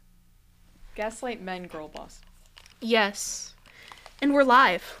Gaslight men, girl boss. Yes. And we're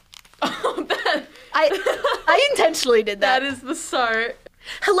live. Oh, I intentionally did that. That is the start.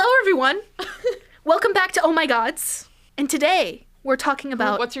 Hello, everyone. Welcome back to Oh My Gods. And today, we're talking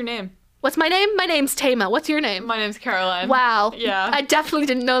about... What's your name? What's my name? My name's Tama. What's your name? My name's Caroline. Wow. Yeah. I definitely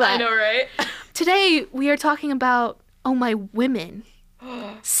didn't know that. I know, right? Today, we are talking about Oh My Women.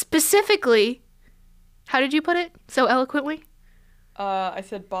 Specifically, how did you put it so eloquently? I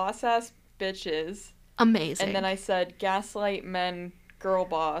said boss ass bitches. Amazing. And then I said gaslight men, girl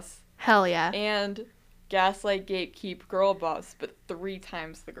boss. Hell yeah. And gaslight gatekeep girl boss, but 3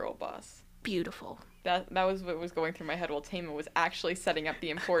 times the girl boss. Beautiful. That was what was going through my head while Tama was actually setting up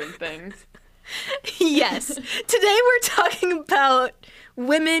the important things. Yes. Today we're talking about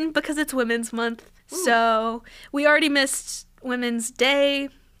women because it's Women's Month. Ooh. So we already missed Women's Day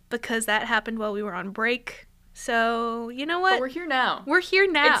because that happened while we were on break. So, you know what? But we're here now. We're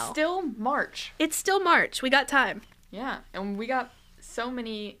here now. It's still March. It's still March. We got time. Yeah, and we got so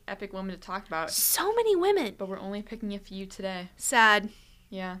many epic women to talk about. So many women. But we're only picking a few today. Sad.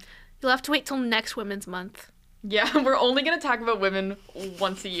 Yeah. You'll have to wait till next Women's Month. Yeah, we're only going to talk about women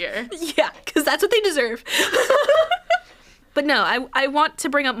once a year. Yeah, because that's what they deserve. But no, I want to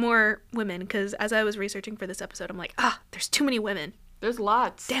bring up more women because as I was researching for this episode, I'm like, there's too many women. There's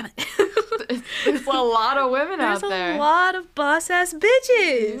lots. Damn it. There's a lot of women out there. There's a lot of boss-ass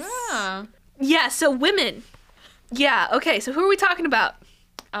bitches. Yeah. Yeah, so women. Yeah, okay, so who are we talking about?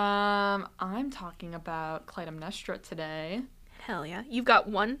 I'm talking about Clytemnestra today. Hell yeah. You've got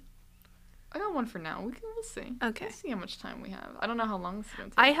one? I got one for now. We'll see. Okay. We'll see how much time we have. I don't know how long this is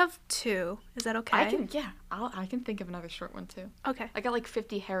going to take. I have 2. Is that okay? I can think of another short one too. Okay. I got like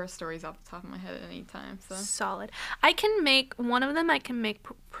 50 Harris stories off the top of my head at any time, so. Solid. I can make, one of them I can make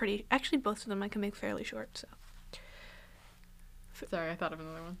pretty, actually both of them I can make fairly short, so. Sorry, I thought of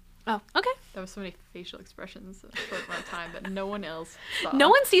another one. Oh, okay. That was so many facial expressions in a short amount of time that no one else saw. No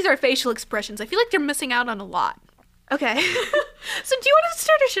one sees our facial expressions. I feel like they're missing out on a lot. Okay. So do you want to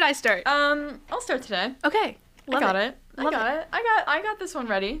start or should I start? I'll start today. Okay. I got it. I got this one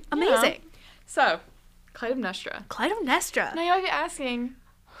ready. Amazing. You know. So, Clytemnestra. Clytemnestra. Now you might be asking,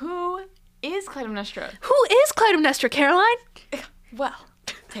 who is Clytemnestra? Who is Clytemnestra, Caroline? Well,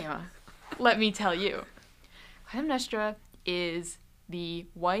 Tama, let me tell you. Clytemnestra is the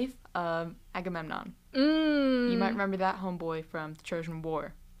wife of Agamemnon. You might remember that homeboy from the Trojan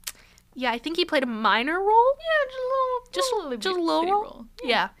War. Yeah, I think he played a minor role. Yeah, just a little role.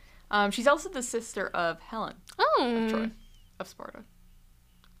 Yeah. She's also the sister of Helen of Troy, of Sparta.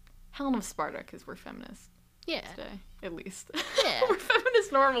 Helen of Sparta, because we're feminists. Yeah. Today, at least. Yeah. We're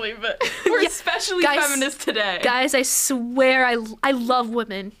feminists normally, but we're especially feminist today. Guys, I swear I love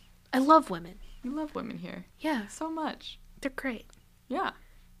women. I love women. We love women here. Yeah. So much. They're great. Yeah.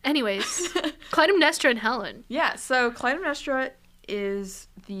 Anyways, Clytemnestra and Helen. Yeah, so Clytemnestra is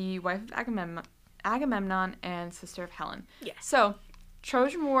the wife of Agamemnon and sister of Helen. Yeah. So,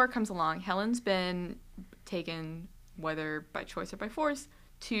 Trojan War comes along. Helen's been taken, whether by choice or by force,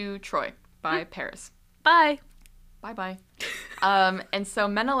 to Troy by Paris. Bye. Bye-bye. And so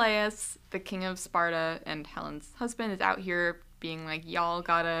Menelaus, the king of Sparta and Helen's husband, is out here being like, y'all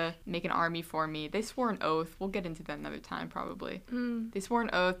gotta make an army for me. They swore an oath. We'll get into that another time, probably. They swore an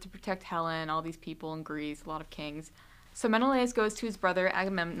oath to protect Helen, all these people in Greece, a lot of kings. So Menelaus goes to his brother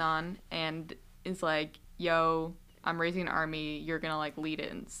Agamemnon and is like, yo, I'm raising an army. You're gonna, like, lead it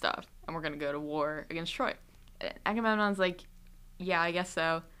and stuff. And we're gonna go to war against Troy. And Agamemnon's like, yeah, I guess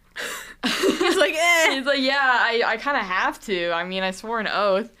so. He's like, eh. He's like, yeah, I kind of have to. I mean, I swore an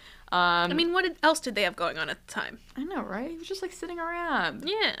oath. I mean, what else did they have going on at the time? I know, right? He was just, like, sitting around.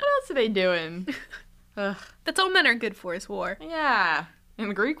 Yeah. What else are they doing? Ugh. That's all men are good for is war. Yeah. In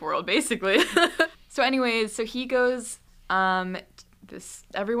the Greek world, basically. So anyways, so he goes,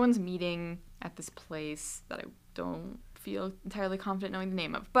 everyone's meeting at this place that I don't feel entirely confident knowing the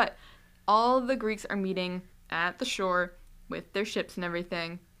name of. But all the Greeks are meeting at the shore with their ships and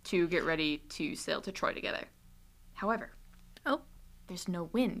everything to get ready to sail to Troy together. However, there's no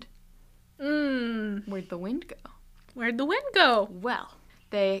wind. Where'd the wind go? Where'd the wind go? Well,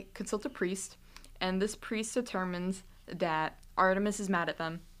 they consult a priest, and this priest determines that Artemis is mad at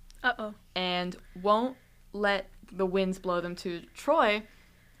them. Uh-oh. And won't let the winds blow them to Troy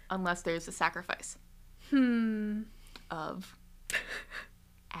unless there's a sacrifice. Of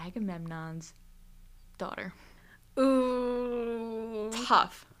Agamemnon's daughter. Ooh.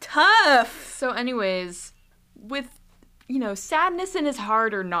 Tough. So anyways, with, sadness in his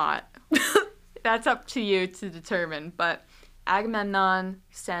heart or not, that's up to you to determine. But Agamemnon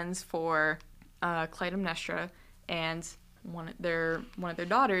sends for Clytemnestra and one of their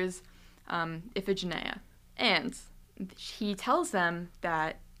daughters Iphigenia. And he tells them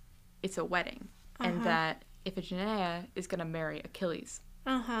that it's a wedding and that Iphigenia is going to marry Achilles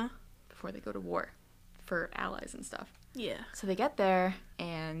before they go to war for allies and stuff. Yeah. So they get there,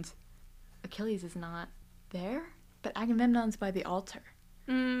 and Achilles is not there, but Agamemnon's by the altar.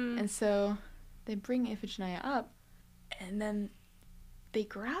 And so they bring Iphigenia up, and then they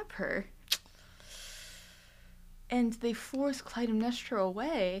grab her, and they force Clytemnestra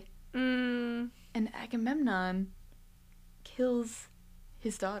away, and Agamemnon kills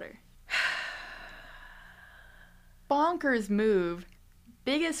his daughter. Bonkers move.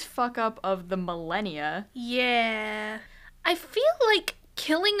 Biggest fuck up of the millennia. Yeah. I feel like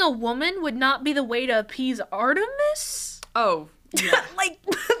killing a woman would not be the way to appease Artemis. Oh, yeah. Like,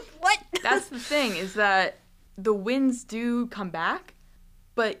 what? That's the thing, is that the winds do come back,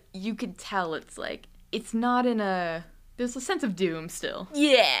 but you could tell it's not in a... There's a sense of doom still.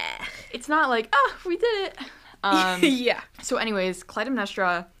 Yeah. It's not like, oh, we did it. Yeah. So anyways,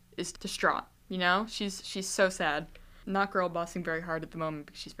 Clytemnestra is distraught, you know? She's so sad. Not girl bossing very hard at the moment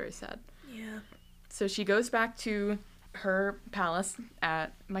because she's very sad. Yeah. So she goes back to her palace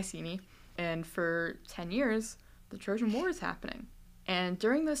at Mycenae, and for 10 years, the Trojan War is happening. And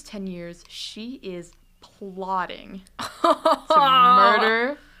during those 10 years, she is plotting to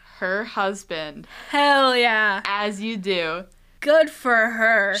murder her husband. Hell yeah. As you do. Good for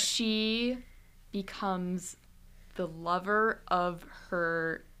her. She becomes the lover of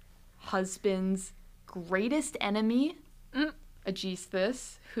her husband's greatest enemy,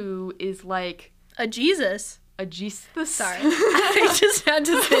 Aegisthus, who is like... Jesus. Aegisthus? Sorry. I just had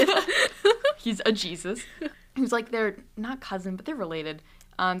to say that. He's a Jesus. Who's like they're not cousin, but they're related.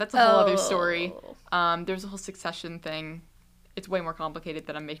 That's a whole other story. There's a whole succession thing. It's way more complicated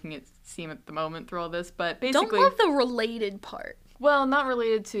than I'm making it seem at the moment through all this, but basically... Don't love the related part. Well, not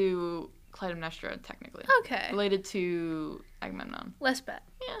related to Clytemnestra, technically. Okay. Related to Agamemnon. Less bad.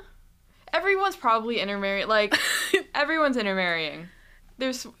 Yeah. Everyone's probably intermarrying. Like, everyone's intermarrying.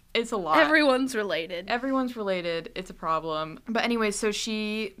 It's a lot. Everyone's related. Everyone's related. It's a problem. But anyway, so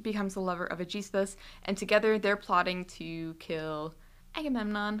she becomes the lover of Aegisthus, and together they're plotting to kill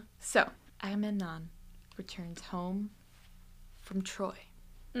Agamemnon. So, Agamemnon returns home from Troy.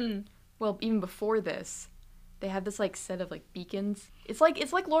 Well, even before this, they have this, set of, beacons. It's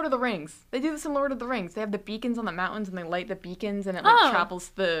like Lord of the Rings. They do this in Lord of the Rings. They have the beacons on the mountains, and they light the beacons, and it,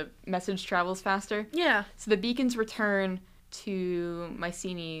 the message travels faster. Yeah. So the beacons return to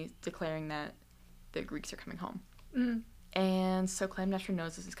Mycenae, declaring that the Greeks are coming home. And so Clytemnestra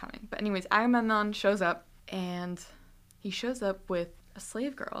knows this is coming. But anyways, Agamemnon shows up, and he shows up with a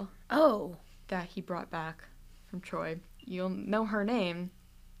slave girl. Oh. That he brought back from Troy. You'll know her name,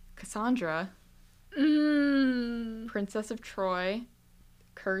 Cassandra. Princess of Troy,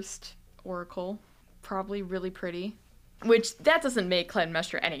 cursed oracle, probably really pretty. Which, that doesn't make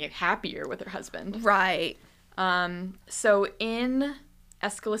Clytemnestra any happier with her husband. Right. So in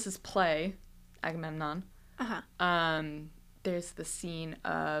Aeschylus's play, Agamemnon, there's the scene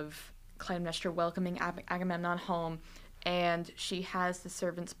of Clytemnestra welcoming Agamemnon home, and she has the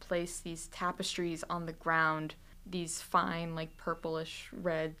servants place these tapestries on the ground, these fine, purplish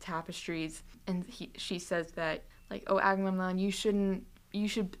red tapestries, and she says that, oh, Agamemnon, you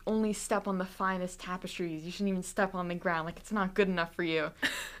should only step on the finest tapestries. You shouldn't even step on the ground. It's not good enough for you.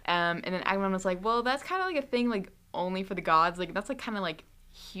 And then Agamemnon's like, well, that's kind of a thing, only for the gods. That's, kind of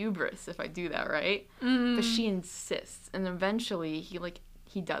hubris if I do that, right? But she insists. And eventually,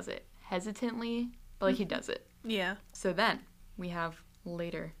 he does it. Hesitantly, but, he does it. Yeah. So then, we have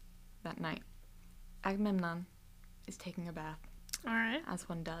later that night, Agamemnon is taking a bath. All right. As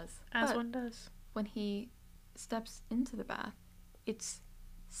one does. As one does. When he steps into the bath, it's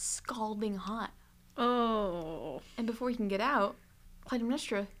scalding hot. Oh. And before he can get out,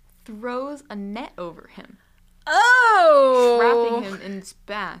 Clytemnestra throws a net over him. Oh! Trapping him in this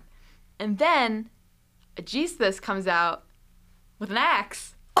bath. And then Aegisthus comes out with an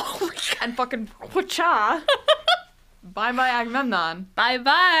axe. Oh my god. And fucking wha-cha. Bye-bye Agamemnon.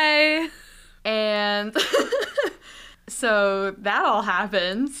 Bye-bye. And so that all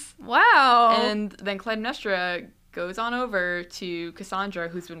happens. Wow. And then Clytemnestra goes on over to Cassandra,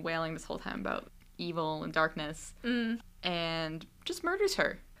 who's been wailing this whole time about evil and darkness, and just murders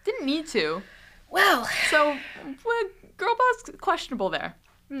her. Didn't need to. Well. So, girl boss questionable there.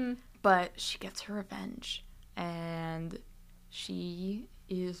 But she gets her revenge, and she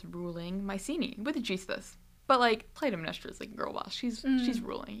is ruling Mycenae with Aegisthus. But, Clytemnestra's girl boss. She's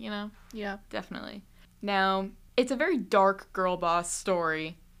ruling, you know? Yeah. Definitely. Now, it's a very dark girl boss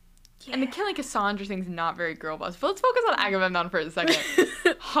story And the killing Cassandra thing's not very girl boss. But let's focus on Agamemnon for a second.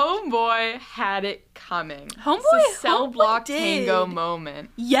 Homeboy had it coming. It's a cell block tango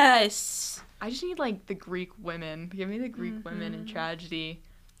moment. Yes. I just need, like, the Greek women. Give me the Greek women in tragedy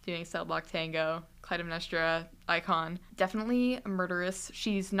doing cell block tango. Clytemnestra, icon. Definitely a murderess.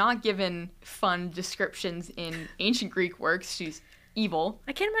 She's not given fun descriptions in ancient Greek works. She's evil.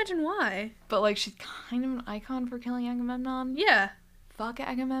 I can't imagine why. But, like, she's kind of an icon for killing Agamemnon. Yeah. Fuck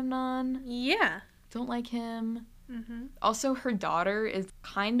Agamemnon. Yeah. Don't like him. Mm-hmm. Also, her daughter is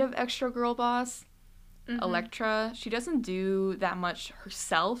kind of extra girl boss. Electra. She doesn't do that much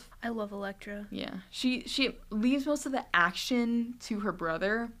herself. I love Electra. Yeah. She leaves most of the action to her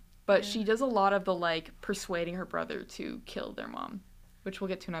brother, but she does a lot of the, like, persuading her brother to kill their mom, which we'll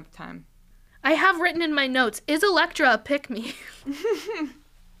get to another time. I have written in my notes, is Electra a pick-me?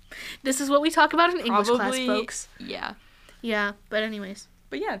 This is what we talk about in English class, folks. Yeah. Yeah, but anyways.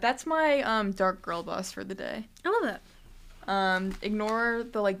 But yeah, that's my dark girl boss for the day. I love that. Ignore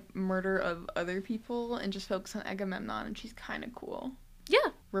the, like, murder of other people and just focus on Agamemnon, and she's kind of cool.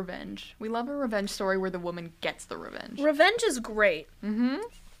 Yeah. Revenge. We love a revenge story where the woman gets the revenge. Revenge is great. Mm-hmm.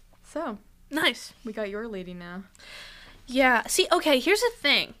 So. Nice. We got your lady now. Yeah. See, okay, here's the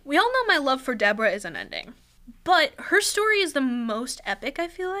thing. We all know my love for Deborah isn't ending. But her story is the most epic, I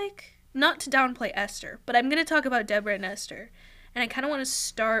feel like. Not to downplay Esther, but I'm going to talk about Deborah and Esther. And I kind of want to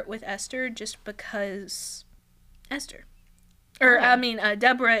start with Esther just because Esther. Or,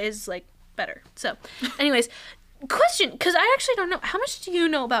 Deborah is, like, better. So, anyways, question, because I actually don't know. How much do you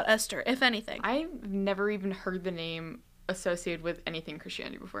know about Esther, if anything? I've never even heard the name associated with anything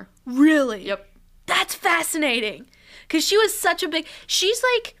Christianity before. Really? Yep. That's fascinating. Because she was such a big... She's,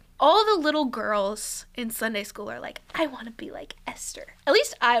 like, all the little girls in Sunday school are like, I want to be like Esther. At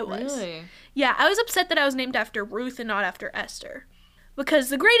least I was. Really? Yeah, I was upset that I was named after Ruth and not after Esther.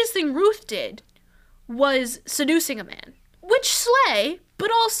 Because the greatest thing Ruth did was seducing a man. Which slay, but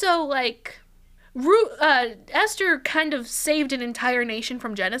also, like, Esther kind of saved an entire nation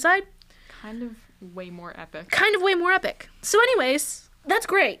from genocide. Kind of way more epic. So anyways, that's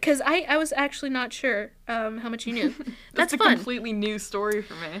great, because I was actually not sure how much you knew. That's fun. a completely new story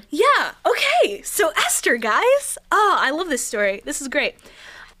for me. Yeah, okay, so Esther, guys. Oh, I love this story. This is great.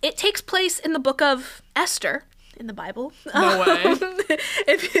 It takes place in the book of Esther. In the Bible. No way.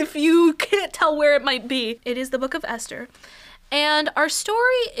 if you can't tell where it might be, it is the book of Esther. And our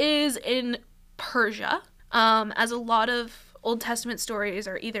story is in Persia, as a lot of Old Testament stories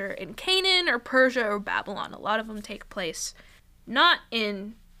are either in Canaan or Persia or Babylon. A lot of them take place not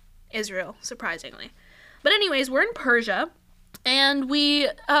in Israel, surprisingly. But anyways, we're in Persia, and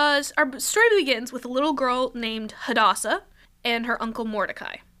our story begins with a little girl named Hadassah and her uncle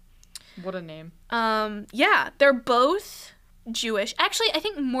Mordecai. What a name. Yeah, they're both Jewish. Actually, I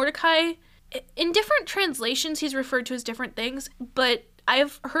think Mordecai, in different translations, he's referred to as different things, but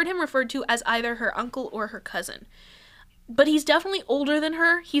I've heard him referred to as either her uncle or her cousin. But he's definitely older than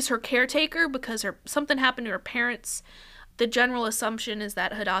her. He's her caretaker because something happened to her parents. The general assumption is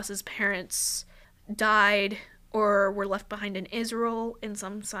that Hadassah's parents died or were left behind in Israel in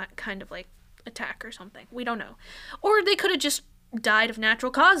some kind of, like, attack or something. We don't know. Or they could have just died of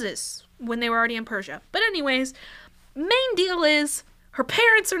natural causes when they were already in Persia. But anyways, main deal is her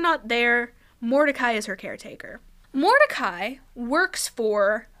parents are not there. Mordecai is her caretaker. Mordecai works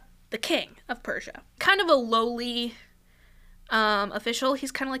for the king of Persia. Kind of a lowly official.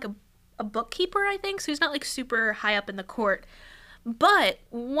 He's kind of like a bookkeeper, I think. So he's not like super high up in the court. But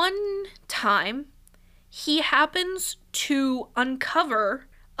one time he happens to uncover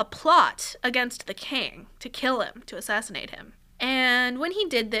a plot against the king to kill him, to assassinate him. And when he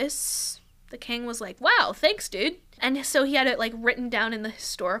did this, the king was like, wow, thanks, dude. And so he had it, like, written down in the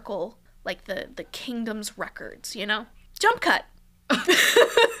historical, like, the kingdom's records, you know? Jump cut.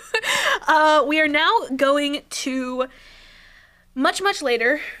 We are now going to much, much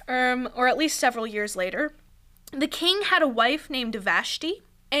later, or at least several years later. The king had a wife named Vashti,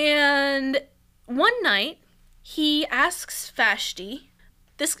 and one night he asks Vashti,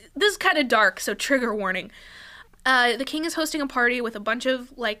 this is kind of dark, so trigger warning. The king is hosting a party with a bunch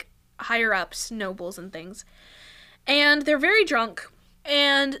of, like, higher-ups, nobles and things. And they're very drunk.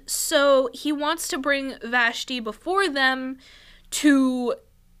 And so he wants to bring Vashti before them to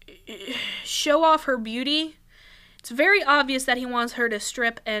show off her beauty. It's very obvious that he wants her to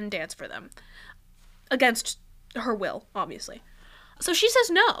strip and dance for them. Against her will, obviously. So she says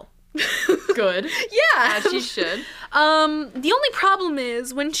no. Good. Yeah. As she should. The only problem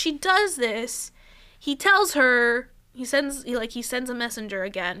is when she does this, he tells her, he sends a messenger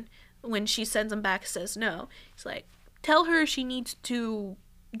again. When she sends him back, says no. He's like, tell her she needs to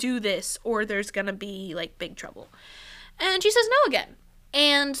do this or there's gonna be, like, big trouble. And she says no again.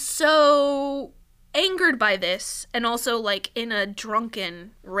 And so, angered by this, and also, like, in a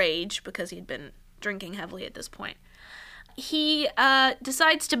drunken rage, because he'd been drinking heavily at this point, he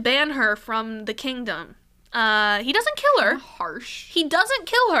decides to ban her from the kingdom. He doesn't kill her. Harsh. He doesn't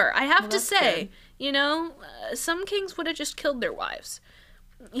kill her, I have to that's say. good. You know, some kings would have just killed their wives.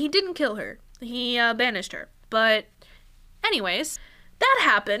 He didn't kill her. He banished her. But anyways, that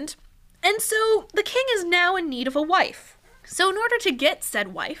happened. And so the king is now in need of a wife. So in order to get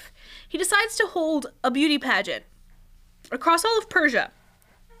said wife, he decides to hold a beauty pageant across all of Persia.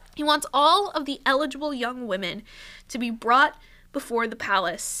 He wants all of the eligible young women to be brought before the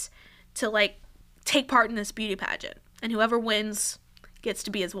palace to, like, take part in this beauty pageant. And whoever wins gets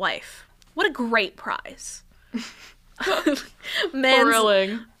to be his wife. What a great prize.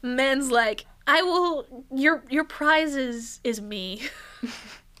 Thrilling. Man's like, I will, your prize is me.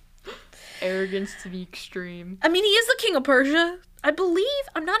 Arrogance to the extreme. I mean, he is the king of Persia. I believe,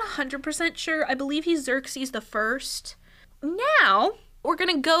 I'm not 100% sure, I believe he's Xerxes the First. Now, we're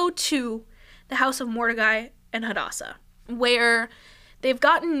gonna go to the house of Mordecai and Hadassah, where they've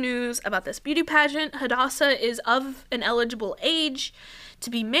gotten news about this beauty pageant. Hadassah is of an eligible age to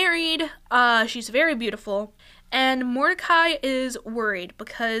be married. She's very beautiful. And Mordecai is worried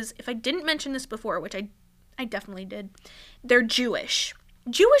because, if I didn't mention this before, which I definitely did, they're Jewish.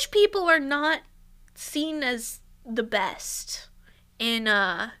 Jewish people are not seen as the best in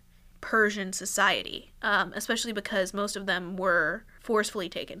Persian society, especially because most of them were forcefully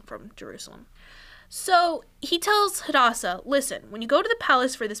taken from Jerusalem. So he tells Hadassah, listen, when you go to the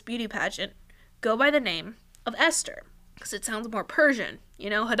palace for this beauty pageant, go by the name of Esther, because it sounds more Persian. You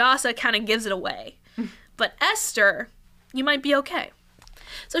know, Hadassah kind of gives it away. But Esther, you might be okay.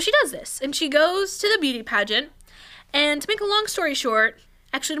 So she does this, and she goes to the beauty pageant, and to make a long story short,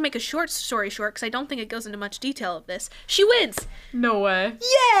 actually to make a short story short, because I don't think it goes into much detail of this, she wins! No way.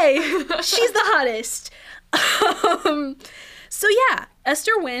 Yay! She's the hottest! So yeah,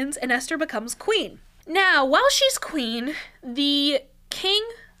 Esther wins, and Esther becomes queen. Now, while she's queen, the king,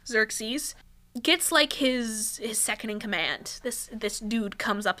 Xerxes, gets, like, his second in command. This dude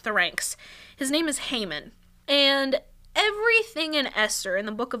comes up the ranks. His name is Haman. And everything in Esther, in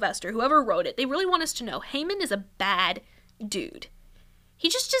the book of Esther, whoever wrote it, they really want us to know Haman is a bad dude. He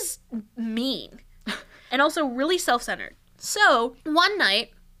just is mean. And also really self-centered. So, one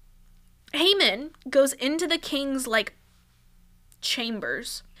night, Haman goes into the king's, like,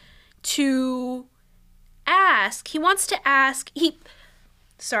 chambers to ask. He wants to ask.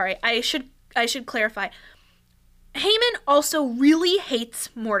 Sorry, I should clarify. Haman also really hates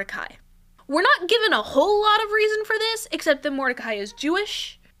Mordecai. We're not given a whole lot of reason for this, except that Mordecai is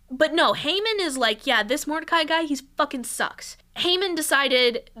Jewish. But no, Haman is like, yeah, this Mordecai guy, he's fucking sucks. Haman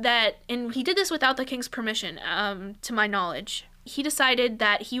decided that, and he did this without the king's permission, to my knowledge. He decided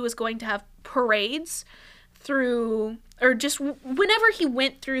that he was going to have parades through, or just whenever he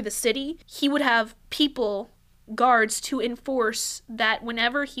went through the city, he would have guards to enforce that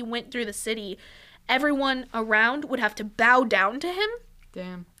whenever he went through the city, everyone around would have to bow down to him.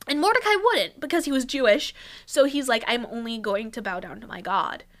 Damn. And Mordecai wouldn't, because he was Jewish, so he's like, I'm only going to bow down to my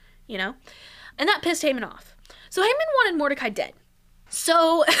God, you know? And that pissed Haman off. So Haman wanted Mordecai dead.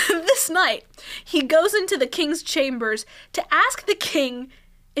 So this night, he goes into the king's chambers to ask the king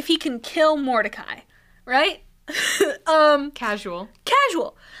if he can kill Mordecai, right? Casual.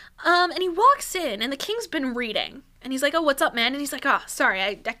 And he walks in, and the king's been reading. And he's like, oh, what's up, man? And he's like, oh, sorry,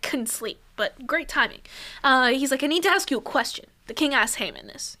 I couldn't sleep, but great timing. He's like, I need to ask you a question. The king asks Haman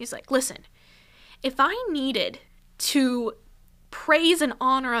this. He's like, listen, if I needed to praise and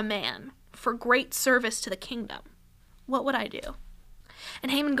honor a man for great service to the kingdom, what would I do?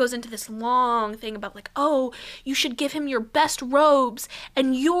 And Haman goes into this long thing about, like, oh, you should give him your best robes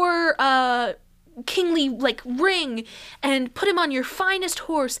and your kingly, like, ring, and put him on your finest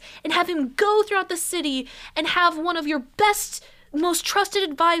horse, and have him go throughout the city, and have one of your best, most trusted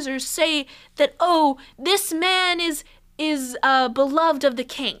advisors say that, oh, this man is beloved of the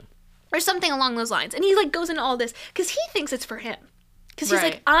king, or something along those lines. And he, like, goes into all this because he thinks it's for him, because he's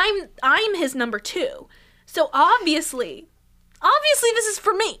Right. like, I'm his number 2, so obviously this is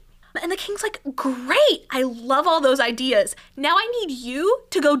for me. And the king's like, great, I love all those ideas. Now I need you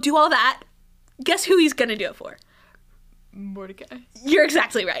to go do all that. Guess who he's gonna do it for? Mordecai. You're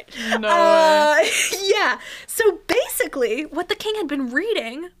exactly right. No way. Yeah. So basically, what the king had been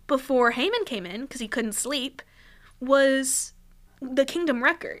reading before Haman came in, because he couldn't sleep, was the kingdom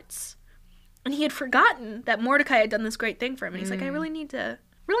records. And he had forgotten that Mordecai had done this great thing for him. And he's like, I really need to,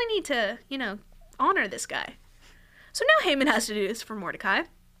 you know, honor this guy. So now Haman has to do this for Mordecai.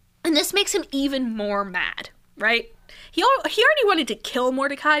 And this makes him even more mad, right? He already wanted to kill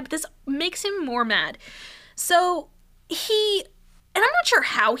Mordecai, but this makes him more mad. So and I'm not sure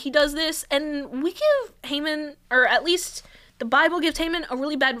how he does this, and we give Haman, or at least the Bible gives Haman a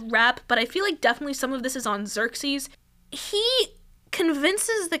really bad rap, but I feel like definitely some of this is on Xerxes. He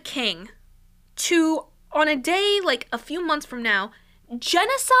convinces the king to, on a day like a few months from now,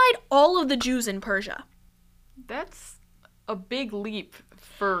 genocide all of the Jews in Persia. That's a big leap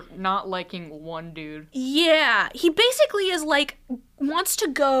for not liking one dude. Yeah, he basically is like, wants to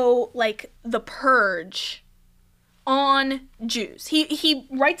go like the purge on Jews. He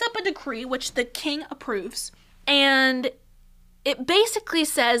writes up a decree which the king approves, and it basically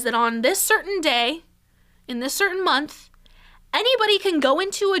says that on this certain day, in this certain month, anybody can go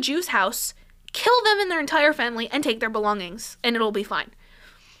into a Jew's house, kill them and their entire family, and take their belongings, and it'll be fine.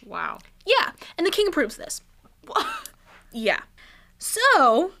 Wow. Yeah, and the king approves this. Yeah.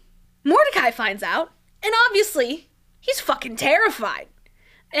 So, Mordecai finds out, and obviously, he's fucking terrified.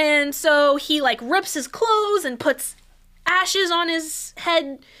 And so he, like, rips his clothes and puts ashes on his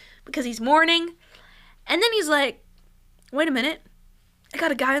head because he's mourning. And then he's like, wait a minute, I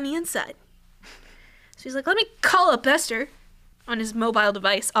got a guy on the inside. So he's like, let me call up Esther on his mobile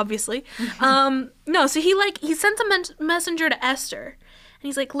device, obviously. No, so he sends a messenger to Esther. And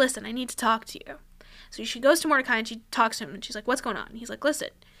he's like, listen, I need to talk to you. So she goes to Mordecai and she talks to him. And she's like, what's going on? And he's like, listen,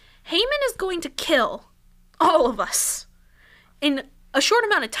 Haman is going to kill all of us in a short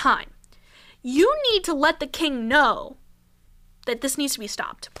amount of time. You need to let the king know that this needs to be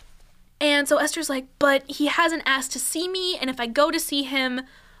stopped. And so Esther's like, but he hasn't asked to see me, and if I go to see him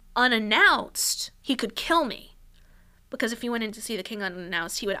unannounced, he could kill me. Because if he went in to see the king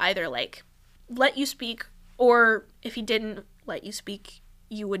unannounced, he would either, like, let you speak, or if he didn't let you speak,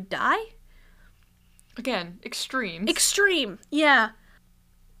 you would die? Again, extreme. Extreme, yeah.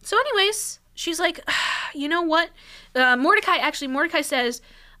 So anyways, she's like, you know what? Mordecai says,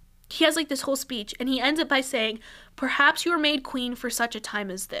 he has like this whole speech, and he ends it by saying, perhaps you were made queen for such a time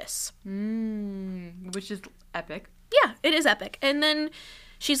as this. Which is epic. Yeah, it is epic. And then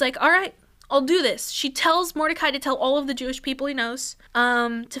she's like, all right, I'll do this. She tells Mordecai to tell all of the Jewish people he knows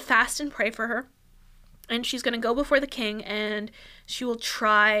to fast and pray for her. And she's going to go before the king, and she will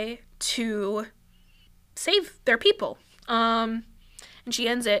try to save their people. And she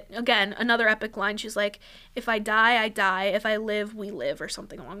ends it, again, another epic line. She's like, if I die, I die. If I live, we live, or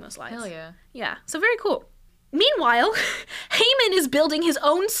something along those lines. Hell yeah. Yeah, so very cool. Meanwhile, Haman is building his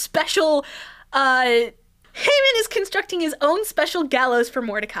own special, Haman is constructing his own special gallows for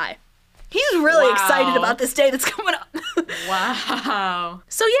Mordecai. He's really excited about this day that's coming up. Wow.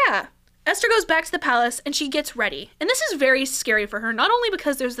 So yeah, Esther goes back to the palace and she gets ready. And this is very scary for her, not only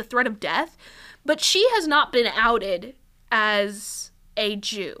because there's the threat of death, but she has not been outed as a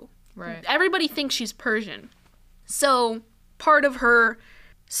Jew. Right. Everybody thinks she's Persian. So part of her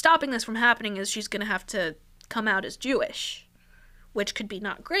stopping this from happening is she's going to have to come out as Jewish, which could be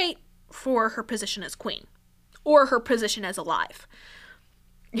not great for her position as queen or her position as alive.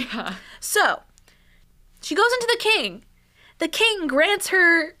 Yeah. So she goes into the king. The king grants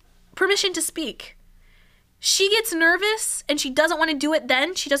her permission to speak. She gets nervous and she doesn't want to do it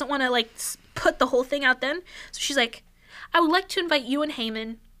then. She doesn't want to like put the whole thing out then. So she's like, I would like to invite you and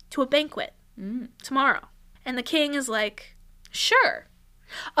Haman to a banquet tomorrow. And the king is like, sure.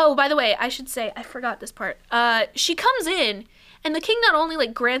 Oh, by the way, I should say, I forgot this part. She comes in, and the king not only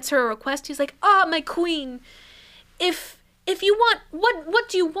like grants her a request, he's like, my queen, if you want, what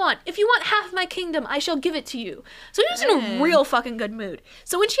do you want? If you want half my kingdom, I shall give it to you. So he's in a real fucking good mood.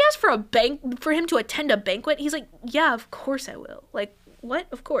 So when she asked for him to attend a banquet, he's like, yeah, of course I will. Like, what?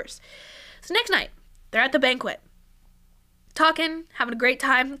 Of course. So next night, they're at the banquet. Talking, having a great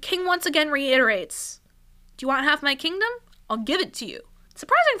time. King once again reiterates, do you want half my kingdom? I'll give it to you.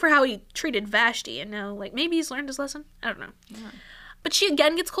 Surprising for how he treated Vashti, and now, like, maybe he's learned his lesson? I don't know. Yeah. But she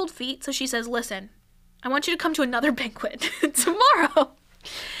again gets cold feet, so she says, listen, I want you to come to another banquet tomorrow.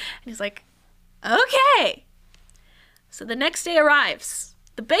 And he's like, okay. So the next day arrives.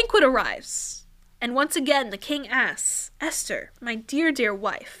 The banquet arrives. And once again, the king asks, Esther, my dear, dear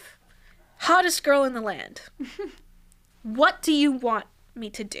wife, hottest girl in the land, what do you want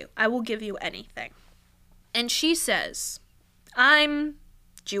me to do? I will give you anything. And she says, I'm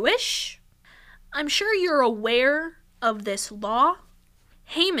Jewish. I'm sure you're aware of this law.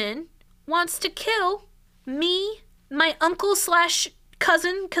 Haman wants to kill me, my uncle /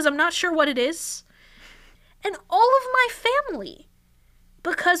 cousin, because I'm not sure what it is, and all of my family,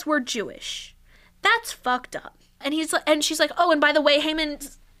 because we're Jewish. That's fucked up. And she's like, oh, and by the way, Haman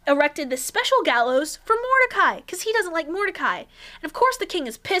erected this special gallows for Mordecai because he doesn't like Mordecai. And of course the king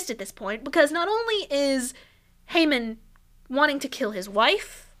is pissed at this point because not only is Haman wanting to kill his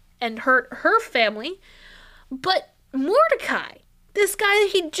wife and hurt her family, but Mordecai, this guy that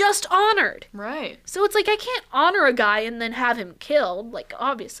he just honored. Right. So it's like, I can't honor a guy and then have him killed, like,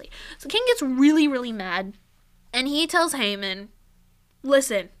 obviously. So the king gets really, really mad, and he tells Haman,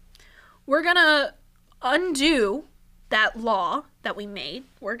 listen, we're gonna undo that law that we made.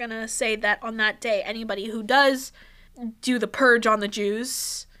 We're gonna say that on that day, anybody who does do the purge on the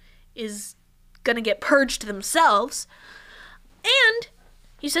Jews is gonna get purged themselves. And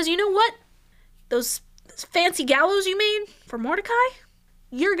he says, you know what? Those fancy gallows you made for Mordecai,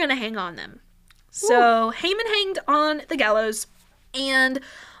 you're gonna hang on them. So Haman hanged on the gallows, and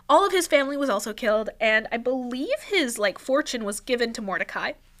all of his family was also killed, and I believe his, like, fortune was given to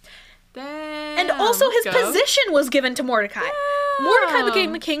Mordecai. Damn. And also his let's go. position was given to Mordecai. Damn. Mordecai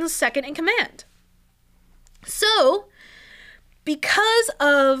became the king's second in command. So, because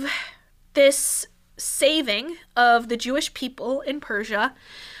of this saving of the Jewish people in Persia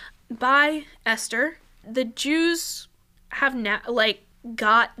by Esther, the Jews have now, like,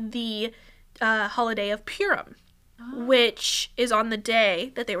 got the holiday of Purim, which is on the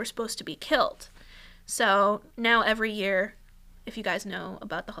day that they were supposed to be killed. So now every year, if you guys know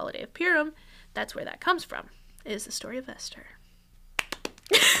about the holiday of Purim, that's where that comes from, is the story of Esther.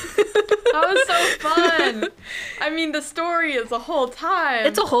 That was so fun. I mean, the story is the whole time.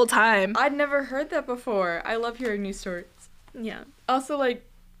 It's a whole time. I'd never heard that before. I love hearing new stories. Yeah. Also, like,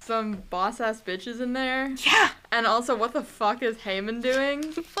 some boss-ass bitches in there. Yeah. And also, what the fuck is Haman doing?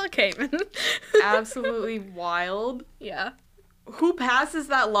 Fuck Haman. Absolutely wild. Yeah. Who passes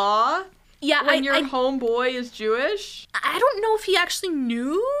that law Yeah, when your homeboy is Jewish? I don't know if he actually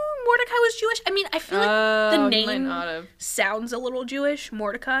knew Mordecai was Jewish. I mean, I feel like the He might name not have. sounds a little Jewish,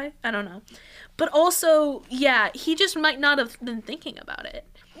 Mordecai. I don't know. But also, yeah, he just might not have been thinking about it.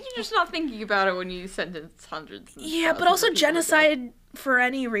 You're just not thinking about it when you sentence hundreds. And Yeah, but thousands also of people to death. genocide for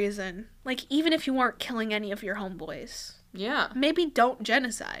any reason. Like, even if you weren't killing any of your homeboys. Yeah, Maybe don't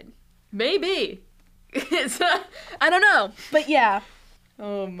genocide. maybe. I don't know. But yeah,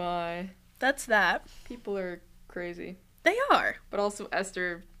 Oh my. that's that. People are crazy. They are. But also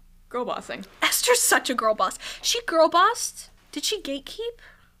Esther girl bossing. Esther's such a girl boss. She girl bossed? Did she gatekeep?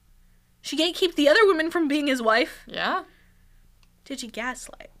 She gatekeep the other women from being his wife? Yeah. Did she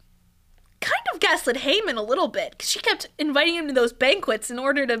gaslight? Kind of gaslit Haman a little bit, because she kept inviting him to those banquets in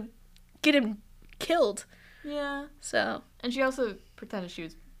order to get him killed. Yeah. So. And she also pretended she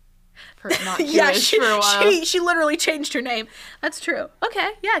was not Jewish Yeah, for a while. she literally changed her name. That's true.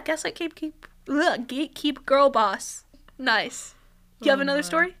 Okay, yeah, gaslight gatekeep girl boss. Nice. Do you have another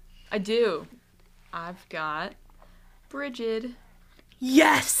story? I do. I've got Bridget,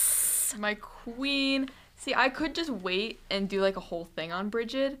 Yes! my queen. See, I could just wait and do like a whole thing on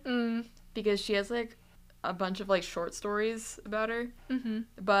Bridget because she has like a bunch of like short stories about her. Mm-hmm.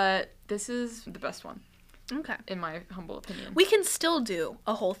 But this is the best one, Okay. in my humble opinion. We can still do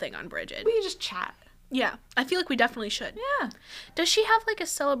a whole thing on Bridget. We can just chat. Yeah, I feel like we definitely should. Yeah. Does she have like a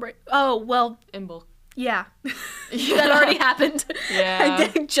celebrate? Oh, well, In bulk. yeah. That already happened. Yeah. I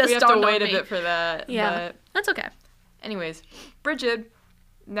think just we have dawned to on wait a me. bit for that. Yeah, But that's okay. anyways, Bridget.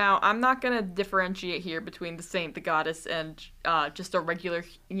 Now, I'm not going to differentiate here between the saint, the goddess, and just a regular,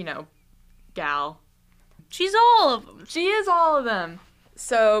 gal. She's all of them. She is all of them.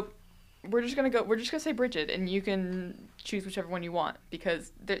 So, we're just going to say Bridget, and you can choose whichever one you want,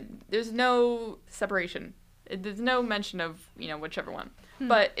 because there's no separation. There's no mention of, whichever one.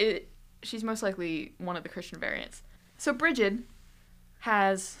 But she's most likely one of the Christian variants. So, Bridget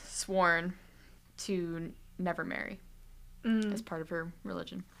has sworn to never marry. As part of her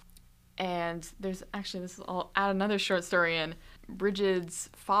religion. And this is all add another short story in. Bridget's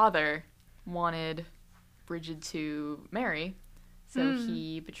father wanted Bridget to marry, so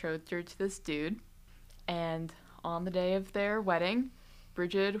he betrothed her to this dude. And on the day of their wedding,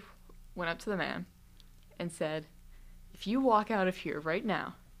 Bridget went up to the man and said, if you walk out of here right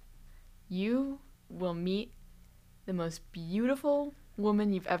now, you will meet the most beautiful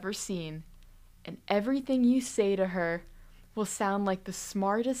woman you've ever seen, and everything you say to her will sound like the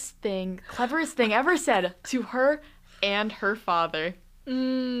smartest thing, cleverest thing ever said to her and her father.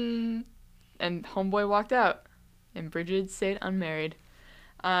 And homeboy walked out, and Bridget stayed unmarried.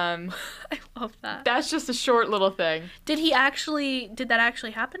 I love that. That's just a short little thing. Did that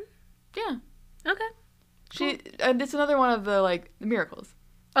actually happen? Yeah. Okay. It's another one of the, like, the miracles.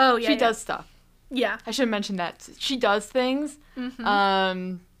 Oh, yeah. She does stuff. Yeah. I should have mentioned that. She does things.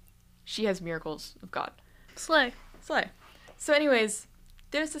 Mm-hmm. She has miracles of God. Slay. So anyways,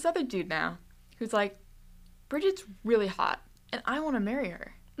 there's this other dude now who's like, Bridget's really hot, and I want to marry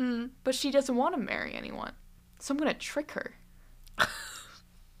her. But she doesn't want to marry anyone. So I'm going to trick her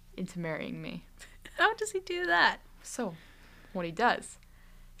into marrying me. How does he do that? So what he does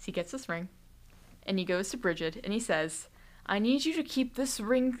is he gets this ring, and he goes to Bridget, and he says, I need you to keep this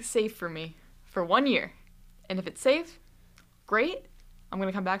ring safe for me for 1 year. And if it's safe, great. I'm going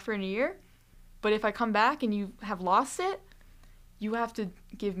to come back for in a year. But if I come back and you have lost it, you have to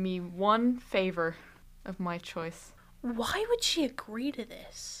give me one favor of my choice. Why would she agree to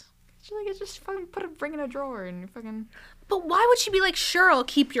this? She's like, just fucking put a ring in a drawer and fucking... But why would she be like, sure, I'll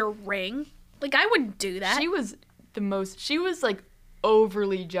keep your ring? Like, I wouldn't do that. She was like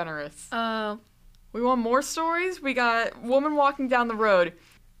overly generous. We want more stories? We got woman walking down the road.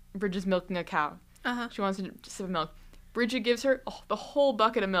 Bridget's milking a cow. She wants to sip of milk. Bridget gives her the whole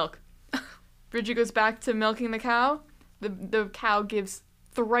bucket of milk. Bridget goes back to milking the cow. The cow gives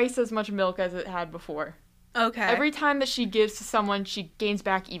thrice as much milk as it had before. Okay. Every time that she gives to someone, she gains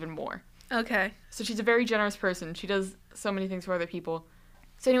back even more. Okay. So she's a very generous person. She does so many things for other people.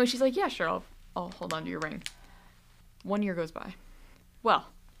 So anyway, she's like, yeah, sure, I'll hold on to your ring. 1 year goes by. Well,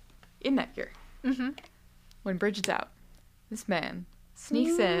 in that year, when Bridget's out, this man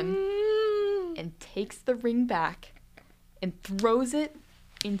sneaks in and takes the ring back and throws it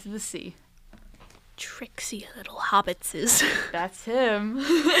into the sea. Tricksy little hobbitses. That's him.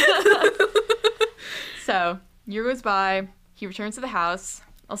 So, year goes by. He returns to the house,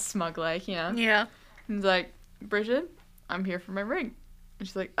 all smug like, you know. Yeah. And he's like, Bridget, I'm here for my ring. And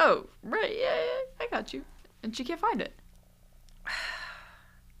she's like, oh, right, yeah, I got you. And she can't find it.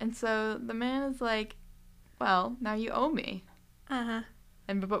 And so the man is like, well, now you owe me.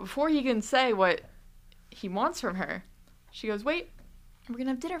 But before he can say what he wants from her, she goes, wait, we're going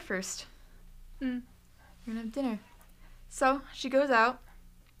to have dinner first. We're going to have dinner. So she goes out,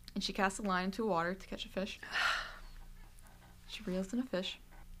 and she casts a line into water to catch a fish. She reels in a fish.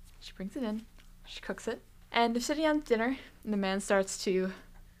 She brings it in. She cooks it. And they're sitting down to dinner, and the man starts to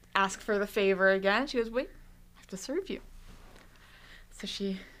ask for the favor again. She goes, wait, I have to serve you. So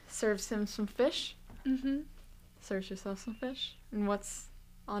she serves him some fish. Serves herself some fish. And what's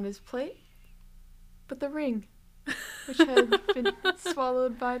on his plate? But the ring, which had been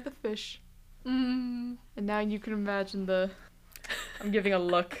swallowed by the fish. And now you can imagine I'm giving a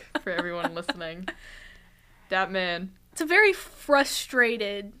look for everyone listening. That man. It's a very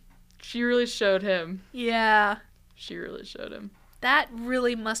frustrated. She really showed him. Yeah. She really showed him. That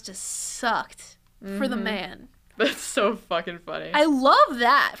really must have sucked for the man. That's so fucking funny. I love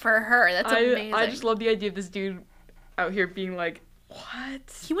that for her. That's amazing. I just love the idea of this dude out here being like,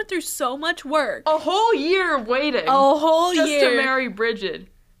 what? He went through so much work. A whole year of waiting. A whole year. Just to marry Bridget.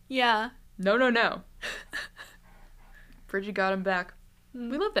 Yeah. No. Bridget got him back.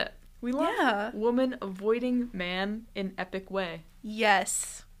 We love that. We love woman avoiding man in epic way.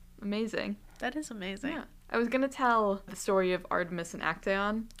 Yes. Amazing. That is amazing. Yeah. I was going to tell the story of Artemis and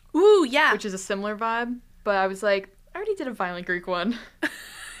Actaeon. Ooh, yeah. Which is a similar vibe. But I was like, I already did a violent Greek one.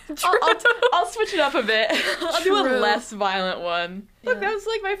 I'll switch it up a bit. I'll do a less violent one. Yeah. Look, that was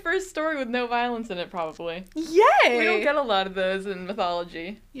like my first story with no violence in it, probably. Yay! We don't get a lot of those in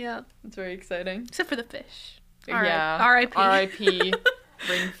mythology. Yeah. It's very exciting. Except for the fish. Yeah. R.I.P. R.I.P.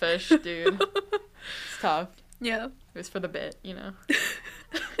 Ringfish, dude. It's tough. Yeah. It was for the bit, you know.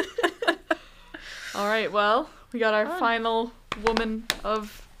 All right, well, we got our final woman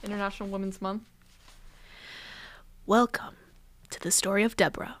of International Women's Month. Welcome to the story of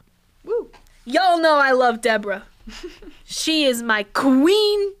Deborah. Woo! Y'all know I love Deborah. She is my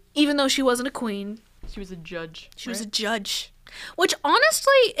queen, even though she wasn't a queen. She was a judge. She was a judge. Which,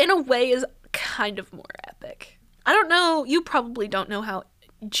 honestly, in a way, is kind of more epic. I don't know, you probably don't know how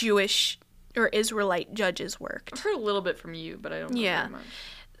Jewish or Israelite judges worked. I've heard a little bit from you, but I don't know very much.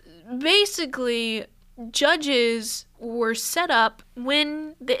 Basically, judges were set up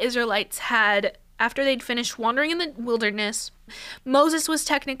when the Israelites had, after they'd finished wandering in the wilderness. Moses was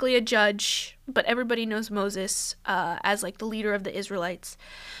technically a judge, but everybody knows Moses as like the leader of the Israelites.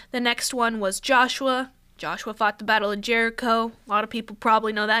 The next one was Joshua. Joshua fought the Battle of Jericho. A lot of people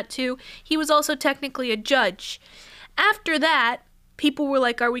probably know that too. He was also technically a judge. After that, people were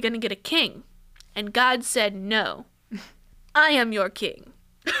like, are we going to get a king? And God said, no. I am your king.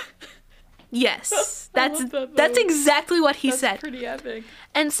 Yes. That's exactly what he said. That's pretty epic.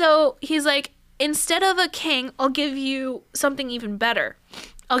 And so he's like, instead of a king, I'll give you something even better.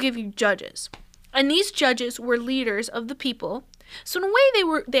 I'll give you judges. And these judges were leaders of the people. So in a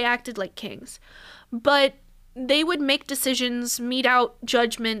way they acted like kings. But they would make decisions, mete out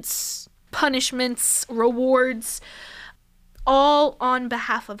judgments, punishments, rewards all on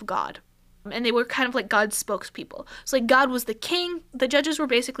behalf of God. And they were kind of like God's spokespeople. So like God was the king, the judges were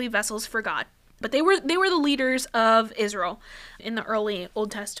basically vessels for God. But they were the leaders of Israel in the early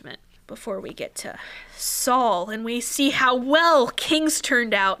Old Testament. Before we get to Saul and we see how well kings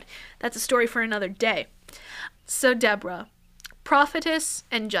turned out, that's a story for another day. So Deborah, prophetess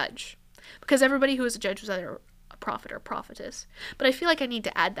and judge. Because everybody who was a judge was either a prophet or prophetess. But I feel like I need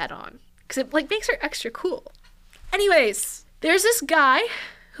to add that on. Because it like makes her extra cool. Anyways, there's this guy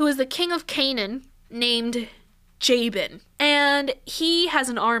who is the king of Canaan named Jabin. And he has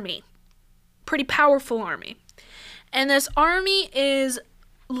an army. Pretty powerful army. And this army is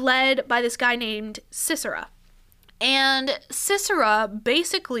led by this guy named Sisera. And Sisera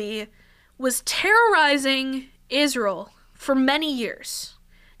basically was terrorizing Israel for many years.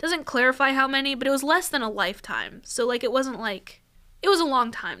 Doesn't clarify how many, but it was less than a lifetime. So like it wasn't like, it was a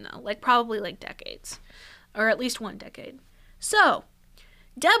long time though, like probably like decades, or at least 1 decade. So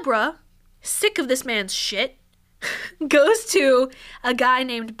Deborah, sick of this man's shit, goes to a guy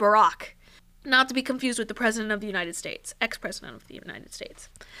named Barak. Not to be confused with the President of the United States, ex-President of the United States.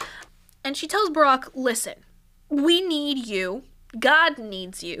 And she tells Barak, listen, we need you, God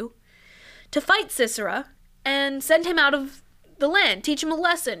needs you, to fight Sisera and send him out of the land, teach him a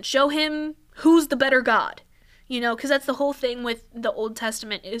lesson, show him who's the better God. You know, because that's the whole thing with the Old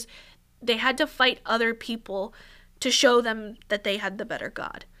Testament is they had to fight other people to show them that they had the better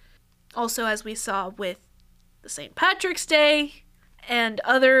God. Also, as we saw with the St. Patrick's Day and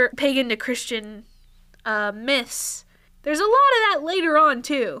other pagan to Christian myths, there's a lot of that later on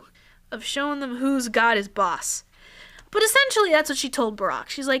too, of showing them whose God is boss. But essentially that's what she told Barak.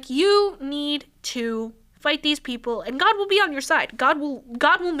 She's like, you need to fight these people and God will be on your side. God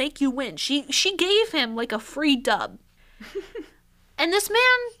will make you win. She gave him like a free dub. And this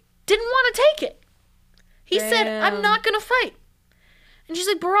man didn't want to take it. He said, I'm not going to fight. And she's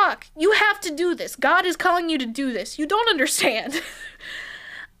like, Barak, you have to do this. God is calling you to do this. You don't understand.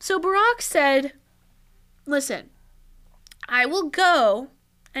 So Barak said, listen, I will go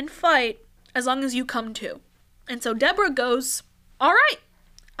and fight as long as you come too. And so Deborah goes, all right,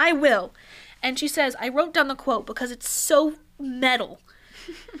 I will. And she says, I wrote down the quote because it's so metal.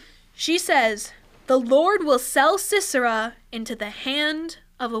 She says, the Lord will sell Sisera into the hand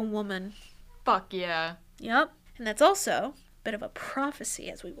of a woman. Fuck yeah. Yep. And that's also a bit of a prophecy,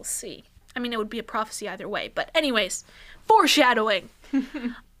 as we will see. I mean, it would be a prophecy either way. But anyways, foreshadowing.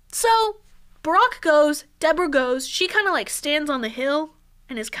 So Barak goes, Deborah goes. She kind of like stands on the hill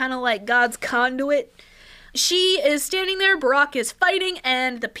and is kind of like God's conduit. She is standing there, Barak is fighting,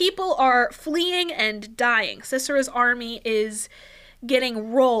 and the people are fleeing and dying. Sisera's army is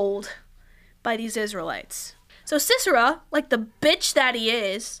getting rolled by these Israelites. So Sisera, like the bitch that he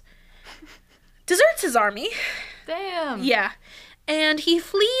is, deserts his army. Damn. Yeah. And he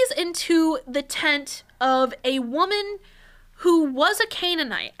flees into the tent of a woman who was a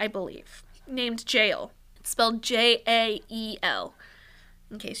Canaanite, I believe, named Jael. It's spelled Jael,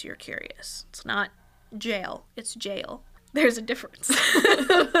 in case you're curious. It's not jail, it's jail. There's a difference.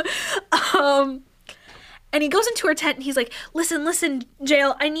 And he goes into her tent and he's like, listen,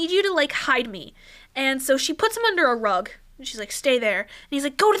 Jael, I need you to like hide me. And so she puts him under a rug and she's like, stay there. And he's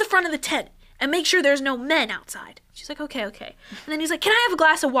like, go to the front of the tent and make sure there's no men outside. She's like, okay. And then he's like, can I have a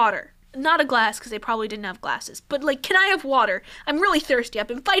glass of water? Not a glass, because they probably didn't have glasses. But like, can I have water? I'm really thirsty. I've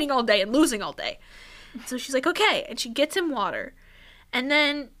been fighting all day and losing all day. So she's like, okay. And she gets him water. And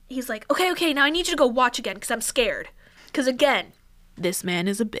then he's like, okay, now I need you to go watch again, because I'm scared. Because again, this man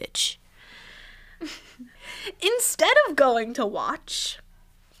is a bitch. Instead of going to watch,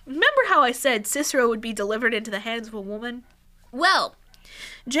 remember how I said Sisera would be delivered into the hands of a woman? Well,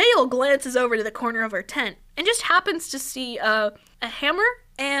 Jael glances over to the corner of her tent and just happens to see a hammer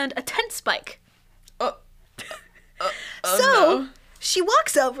and a tent spike. So she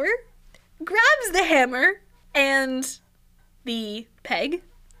walks over, grabs the hammer and the peg,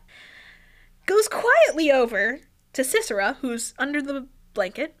 goes quietly over to Sisera, who's under the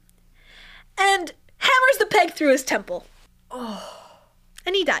blanket, and hammers the peg through his temple.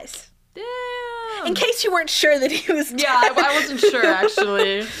 And he dies. Damn. In case you weren't sure that he was dead. Yeah, I wasn't sure,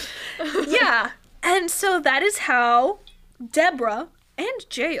 actually. Yeah. And so that is how Deborah and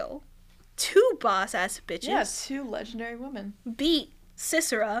Jael, two boss-ass bitches, Yeah, two legendary women. beat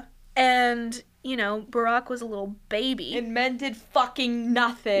Sisera, and, you know, Barak was a little baby. And men did fucking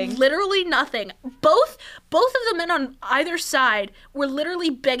nothing. Literally nothing. Both of the men on either side were literally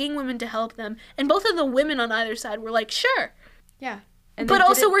begging women to help them, and both of the women on either side were like, sure. Yeah. And But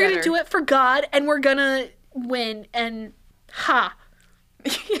also we're going to do it for God, and we're going to win, and ha.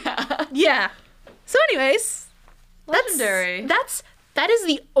 Yeah. Yeah. So anyways, Legendary. That is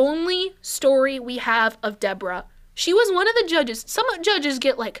the only story we have of Deborah. She was one of the judges. Some judges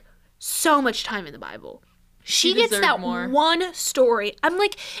get like so much time in the Bible. She gets that more. One story. I'm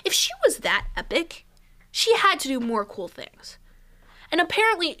like, if she was that epic, she had to do more cool things. And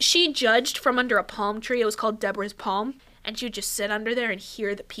apparently she judged from under a palm tree. It was called Deborah's Palm. And she would just sit under there and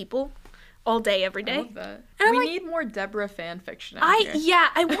hear the people all day, every day. I love that. And we need more Deborah fan fiction out here. Yeah,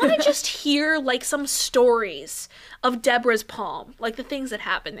 I want to just hear, like, some stories of Deborah's Palm. Like, the things that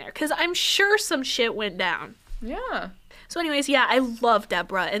happened there. Because I'm sure some shit went down. Yeah. So anyways, yeah, I love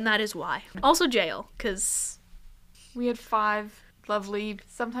Deborah, and that is why. Also Jael, because... We had 5 lovely,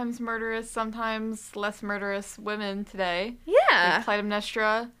 sometimes murderous, sometimes less murderous women today. Yeah. We had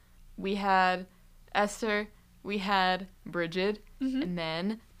Clytemnestra, we had Esther, we had Bridget, and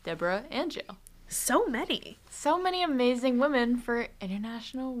then Deborah and Jael. So many. So many amazing women for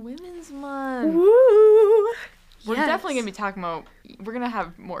International Women's Month. Woo! We're definitely going to be talking about, we're going to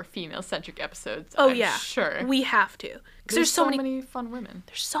have more female-centric episodes. Oh, I'm yeah. Sure. We have to. Because there's so many fun women.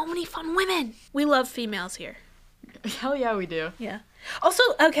 There's so many fun women. We love females here. Hell yeah, we do. Yeah. Also,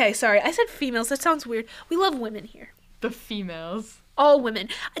 okay, sorry. I said females. That sounds weird. We love women here. The females. All women.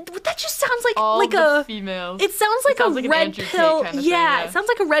 That just sounds like all like the a females. It sounds like a red pill. Kind of yeah, thing, it sounds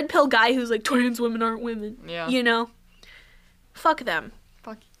like a red pill guy who's like trans women aren't women. Yeah. You know. Fuck them.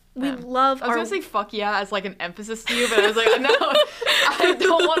 Fuck We them. love I was going to say fuck yeah as like an emphasis to you, but I was like, no, I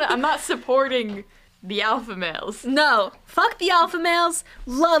don't want to. I'm not supporting the alpha males. No. Fuck the alpha males.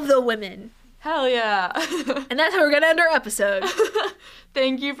 Love the women. Hell yeah. And that's how we're going to end our episode.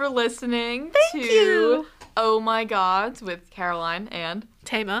 Thank you for listening Thank you. Oh My Gods with Caroline and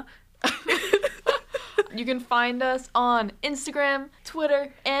Tama. You can find us on Instagram,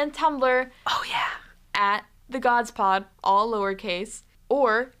 Twitter, and Tumblr Oh, yeah. at The Gods Pod, all lowercase.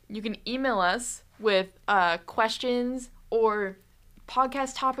 Or you can email us with questions or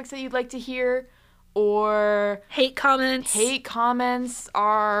podcast topics that you'd like to hear, or Hate comments. hate comments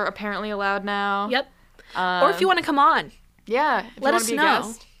are apparently allowed now. Yep. Or if you want to come on. Yeah, if Let you us want to be know. a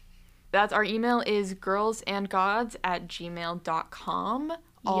guest. That's our email is girlsandgods@gmail.com,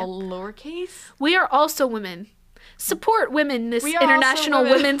 all lowercase. We are also women. Support women this We are also International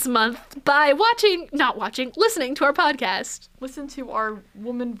women. Women's Month by listening to our podcast. Listen to our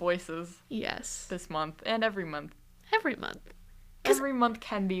woman voices Yes. this month and every month. Every month. Every month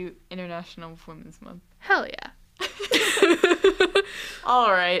can be International Women's Month. Hell yeah.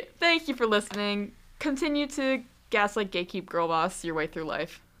 All right. Thank you for listening. Continue to gaslight, gatekeep, girl boss your way through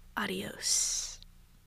life. Adios.